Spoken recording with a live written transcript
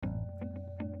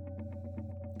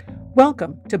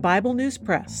Welcome to Bible News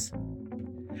Press.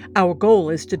 Our goal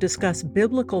is to discuss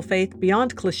biblical faith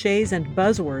beyond cliches and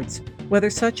buzzwords, whether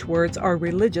such words are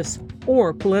religious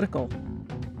or political.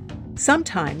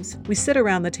 Sometimes we sit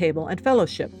around the table and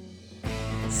fellowship.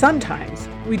 Sometimes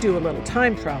we do a little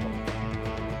time travel.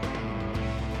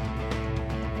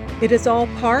 It is all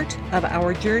part of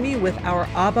our journey with our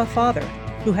Abba Father,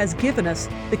 who has given us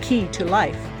the key to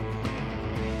life.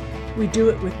 We do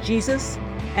it with Jesus,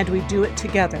 and we do it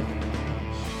together.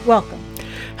 Welcome.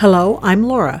 Hello, I'm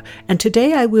Laura, and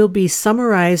today I will be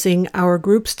summarizing our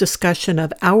group's discussion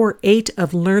of Hour 8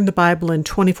 of Learn the Bible in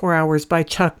 24 Hours by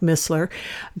Chuck Missler,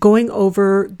 going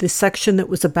over the section that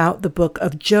was about the book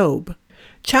of Job.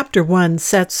 Chapter 1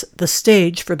 sets the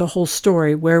stage for the whole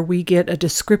story, where we get a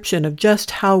description of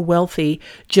just how wealthy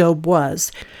Job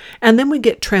was. And then we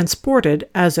get transported,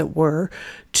 as it were,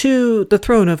 to the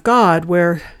throne of God,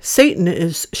 where Satan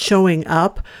is showing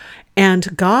up,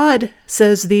 and God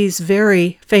says these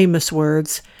very famous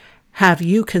words, "Have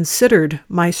you considered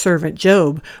my servant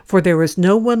Job? For there is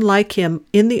no one like him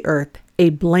in the earth,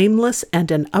 a blameless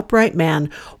and an upright man,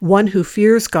 one who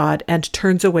fears God and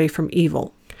turns away from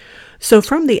evil." So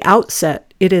from the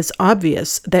outset, it is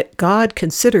obvious that God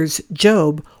considers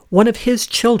Job one of his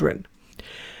children.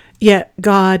 Yet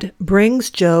God brings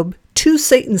Job to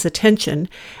Satan's attention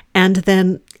and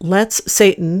then lets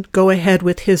Satan go ahead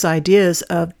with his ideas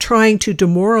of trying to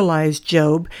demoralize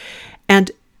Job. And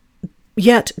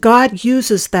yet God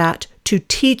uses that to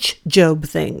teach Job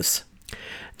things.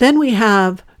 Then we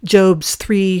have Job's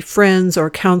 3 friends or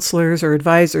counselors or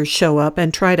advisors show up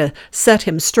and try to set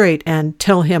him straight and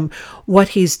tell him what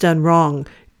he's done wrong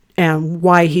and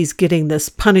why he's getting this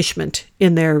punishment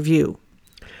in their view.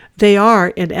 They are,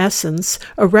 in essence,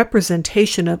 a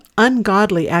representation of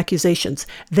ungodly accusations.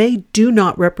 They do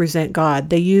not represent God.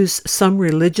 They use some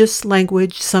religious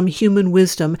language, some human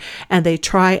wisdom, and they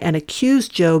try and accuse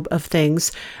Job of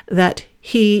things that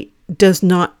he does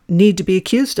not need to be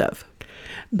accused of.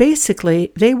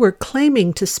 Basically, they were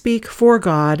claiming to speak for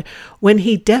God when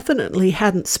he definitely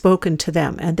hadn't spoken to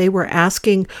them, and they were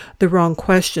asking the wrong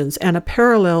questions. And a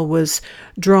parallel was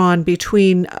drawn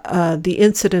between the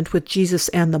incident with Jesus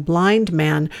and the blind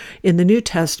man in the New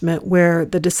Testament, where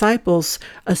the disciples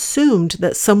assumed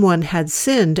that someone had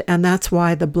sinned, and that's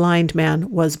why the blind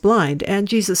man was blind, and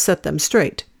Jesus set them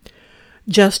straight.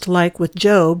 Just like with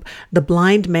Job, the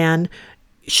blind man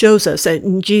shows us,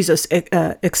 and Jesus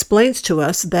explains to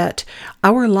us, that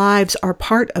our lives are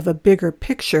part of a bigger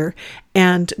picture,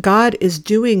 and God is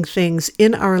doing things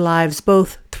in our lives,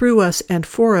 both through us and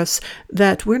for us,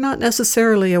 that we're not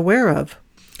necessarily aware of.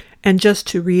 And just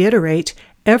to reiterate,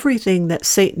 everything that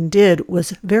Satan did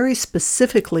was very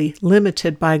specifically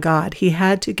limited by God. He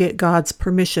had to get God's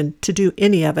permission to do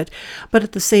any of it, but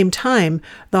at the same time,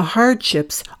 the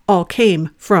hardships all came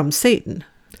from Satan.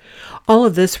 All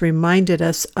of this reminded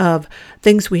us of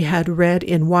things we had read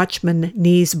in Watchman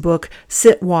Nee's book,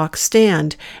 Sit, Walk,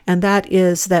 Stand, and that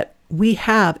is that we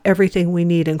have everything we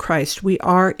need in Christ. We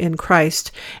are in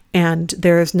Christ, and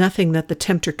there is nothing that the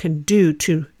tempter can do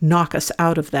to knock us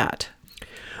out of that.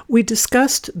 We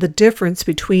discussed the difference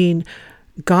between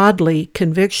godly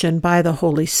conviction by the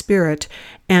Holy Spirit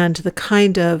and the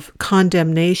kind of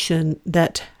condemnation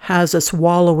that has us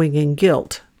wallowing in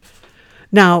guilt.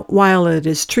 Now, while it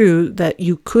is true that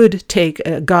you could take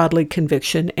a godly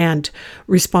conviction and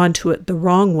respond to it the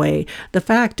wrong way, the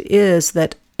fact is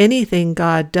that anything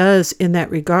God does in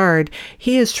that regard,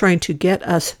 he is trying to get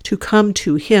us to come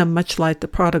to him, much like the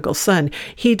prodigal son.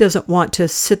 He doesn't want to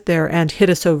sit there and hit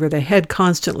us over the head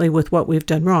constantly with what we've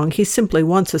done wrong. He simply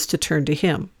wants us to turn to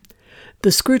him. The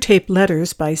Screwtape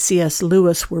Letters by C.S.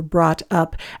 Lewis were brought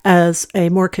up as a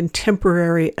more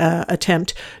contemporary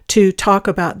attempt to talk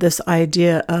about this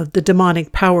idea of the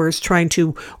demonic powers trying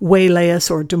to waylay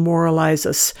us or demoralize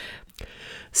us.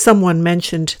 Someone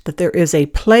mentioned that there is a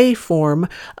play form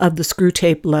of the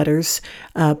Screwtape Letters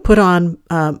put on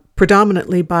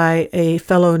predominantly by a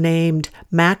fellow named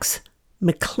Max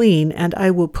McLean, and I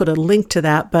will put a link to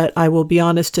that, but I will be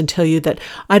honest and tell you that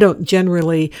I don't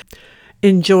generally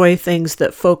enjoy things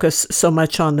that focus so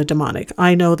much on the demonic.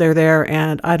 I know they're there,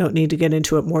 and I don't need to get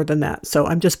into it more than that. So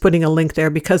I'm just putting a link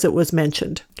there because it was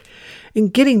mentioned.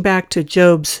 And getting back to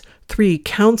Job's 3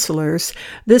 counselors,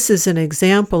 this is an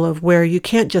example of where you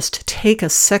can't just take a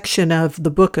section of the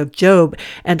book of Job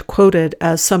and quote it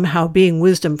as somehow being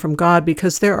wisdom from God,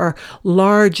 because there are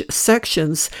large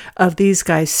sections of these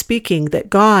guys speaking that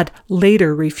God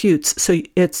later refutes. So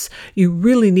you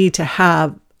really need to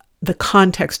have the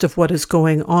context of what is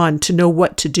going on to know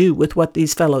what to do with what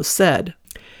these fellows said.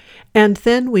 And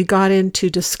then we got into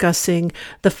discussing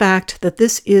the fact that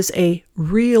this is a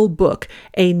real book,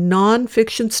 a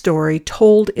nonfiction story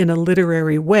told in a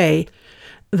literary way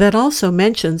that also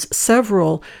mentions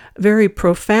several very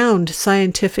profound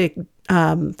scientific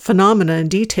phenomena and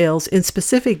details in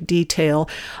specific detail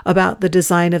about the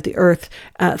design of the earth,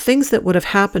 things that would have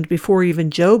happened before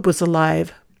even Job was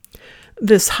alive.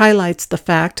 This highlights the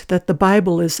fact that the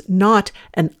Bible is not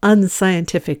an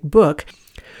unscientific book,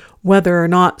 whether or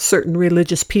not certain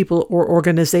religious people or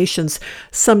organizations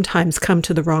sometimes come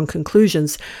to the wrong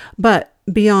conclusions. But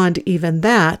beyond even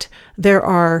that, there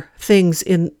are things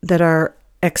that are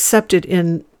accepted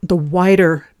in the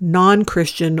wider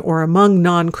non-Christian or among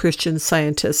non-Christian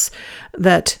scientists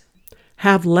that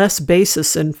have less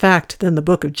basis in fact than the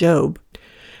book of Job.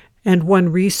 And one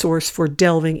resource for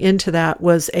delving into that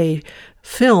was a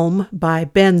film by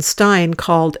Ben Stein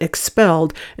called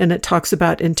Expelled, and it talks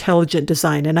about intelligent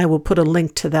design, and I will put a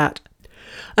link to that.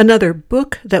 Another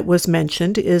book that was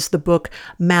mentioned is the book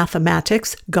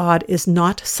Mathematics, God is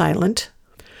Not Silent.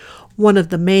 One of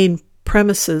the main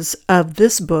premises of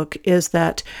this book is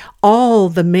that all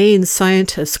the main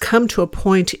scientists come to a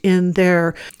point in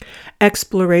their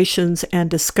explorations and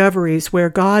discoveries where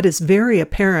God is very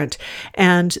apparent,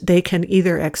 and they can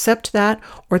either accept that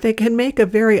or they can make a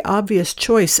very obvious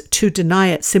choice to deny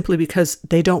it simply because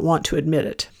they don't want to admit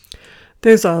it.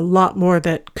 There's a lot more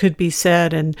that could be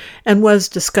said and was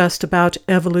discussed about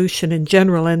evolution in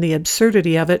general and the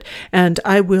absurdity of it, and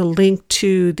I will link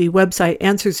to the website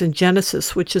Answers in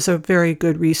Genesis, which is a very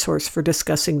good resource for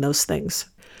discussing those things.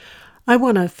 I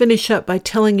want to finish up by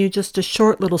telling you just a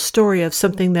short little story of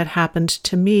something that happened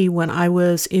to me when I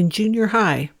was in junior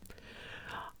high.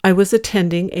 I was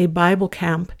attending a Bible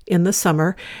camp in the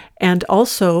summer, and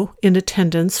also in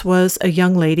attendance was a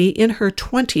young lady in her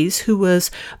 20s who was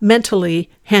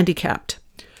mentally handicapped.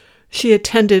 She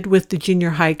attended with the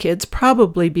junior high kids,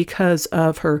 probably because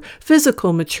of her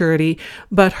physical maturity,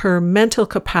 but her mental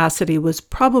capacity was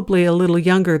probably a little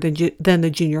younger than the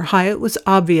junior high. It was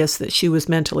obvious that she was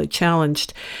mentally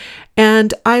challenged.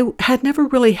 And I had never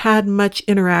really had much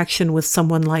interaction with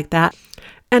someone like that.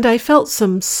 And I felt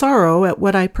some sorrow at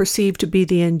what I perceived to be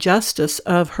the injustice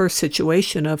of her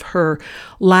situation, of her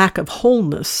lack of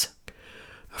wholeness.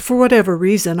 For whatever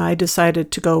reason, I decided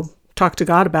to go talk to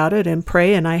God about it and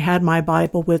pray, and I had my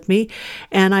Bible with me,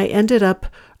 and I ended up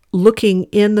looking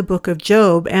in the book of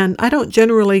Job. And I don't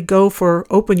generally go for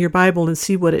open your Bible and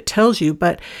see what it tells you,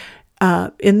 but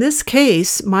in this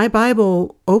case, my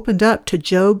Bible opened up to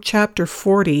Job chapter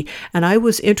 40, and I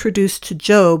was introduced to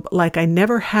Job like I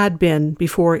never had been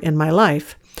before in my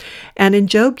life. And in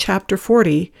Job chapter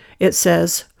 40, it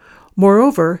says,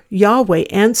 "Moreover, Yahweh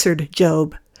answered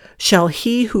Job, shall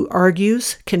he who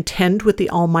argues contend with the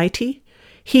Almighty?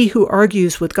 He who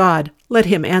argues with God, let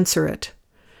him answer it."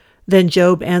 Then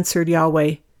Job answered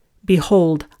Yahweh,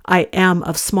 "Behold, I am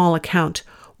of small account.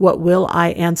 What will I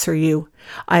answer you?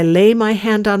 I lay my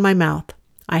hand on my mouth.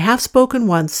 I have spoken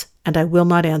once, and I will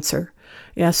not answer.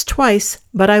 Yes, twice,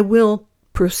 but I will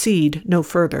proceed no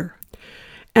further."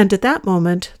 And at that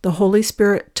moment, the Holy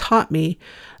Spirit taught me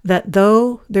that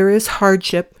though there is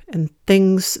hardship and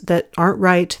things that aren't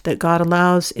right that God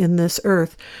allows in this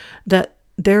earth, that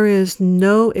there is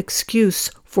no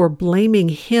excuse for blaming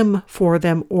Him for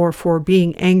them or for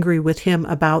being angry with Him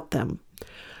about them.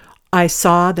 I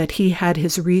saw that He had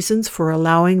His reasons for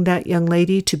allowing that young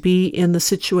lady to be in the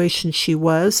situation she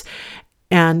was,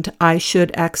 and I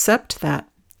should accept that.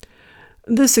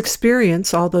 This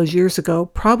experience all those years ago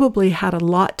probably had a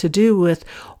lot to do with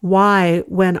why,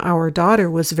 when our daughter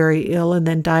was very ill and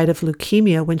then died of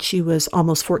leukemia when she was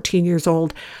almost 14 years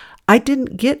old, I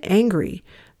didn't get angry.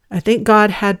 I think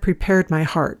God had prepared my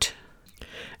heart.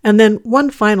 And then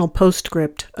one final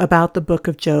postscript about the book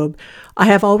of Job. I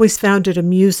have always found it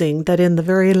amusing that in the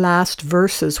very last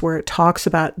verses where it talks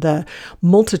about the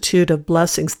multitude of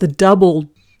blessings, the double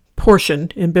portion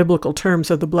in biblical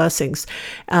terms of the blessings,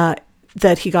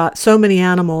 that he got so many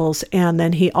animals, and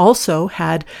then he also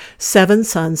had 7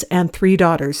 sons and 3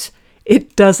 daughters.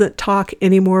 It doesn't talk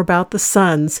anymore about the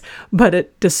sons, but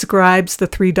it describes the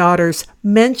 3 daughters,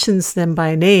 mentions them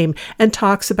by name, and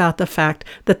talks about the fact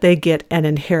that they get an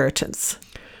inheritance.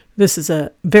 This is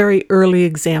a very early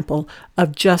example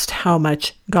of just how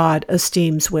much God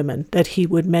esteems women, that He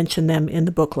would mention them in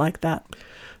the book like that.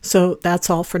 So that's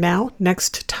all for now.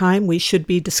 Next time we should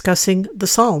be discussing the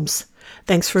Psalms.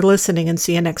 Thanks for listening, and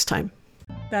see you next time.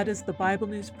 That is the Bible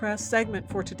News Press segment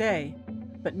for today,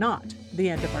 but not the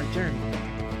end of our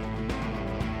journey.